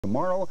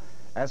Tomorrow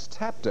as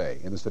Tap Day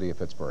in the city of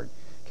Pittsburgh.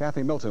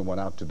 Kathy Milton went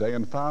out today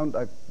and found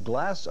a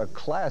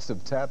class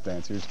of tap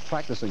dancers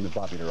practicing the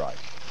Bobby to Right.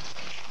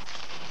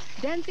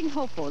 Dancing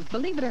hopefuls,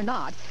 believe it or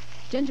not,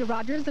 Ginger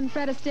Rogers and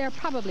Fred Astaire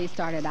probably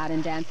started out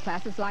in dance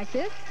classes like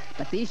this,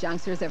 but these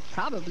youngsters have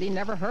probably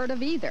never heard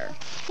of either.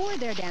 Who are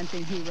their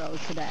dancing heroes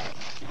today?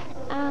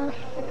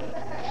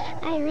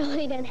 I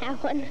really don't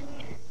have one.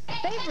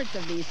 Favorites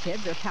of these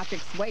kids are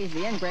Patrick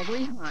Swayze and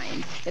Gregory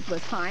Hines. It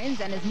was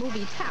Hines and his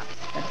movie Tap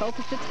that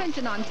focused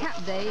attention on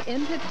Tap Day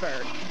in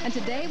Pittsburgh. And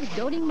today, with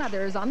doting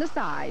mothers on the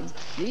sides,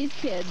 these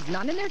kids,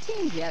 not in their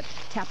teens yet,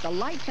 tap the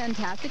light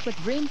fantastic with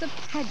dreams of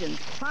pageants,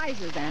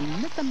 prizes,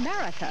 and Miss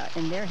America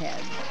in their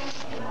heads.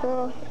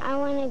 Well, I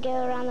want to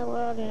go around the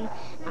world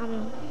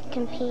and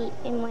compete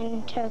and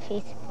win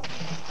trophies.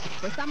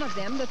 For some of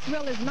them, the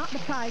thrill is not the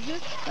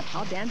prizes, but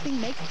how dancing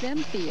makes them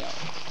feel.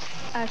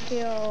 I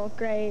feel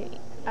great.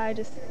 I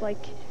just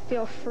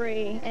feel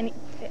free and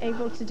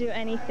able to do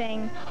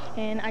anything,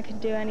 and I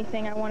could do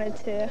anything I wanted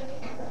to.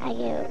 I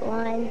go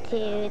 1,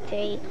 2,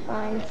 3,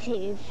 1,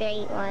 2,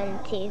 3, 1,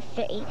 2,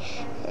 3.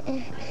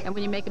 And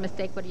when you make a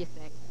mistake, what do you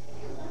say?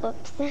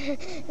 Whoops.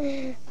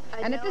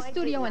 And at this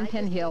studio in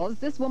Penn Hills,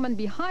 this woman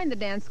behind the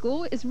dance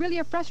school is really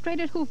a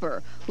frustrated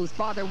hooper whose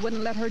father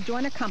wouldn't let her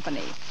join a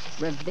company.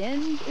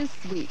 Revenge is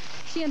sweet.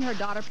 She and her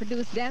daughter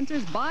produce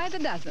dancers by the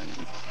dozens.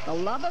 The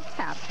love of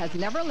tap has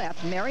never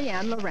left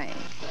Maryen Lorrain.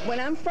 When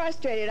I'm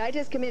frustrated, I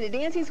just come into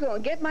dancing school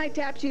and get my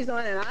tap shoes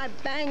on, and I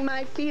bang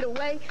my feet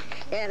away,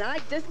 and I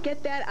just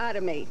get that out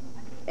of me.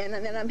 And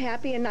then I'm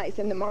happy and nice,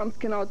 and the moms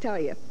can all tell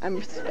you.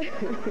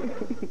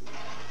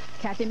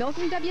 Kathy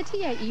Milton,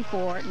 WTAE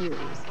 4 News.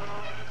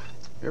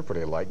 You're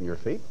pretty light in your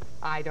feet.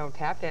 I don't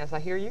tap dance.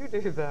 I hear you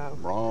do, though.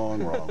 Wrong.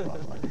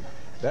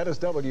 That is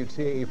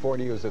WTAE 4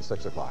 News at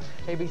 6 o'clock.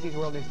 ABC's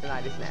World News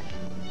Tonight is next.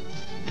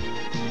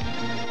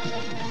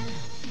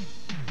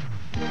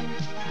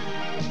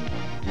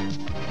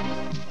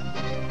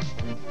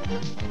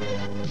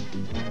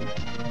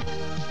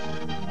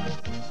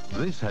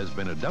 This has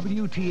been a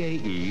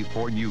WTAE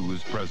 4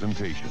 News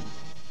presentation.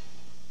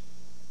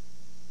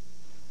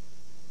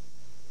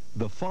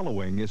 The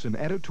following is an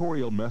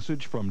editorial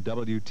message from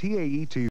WTAE TV.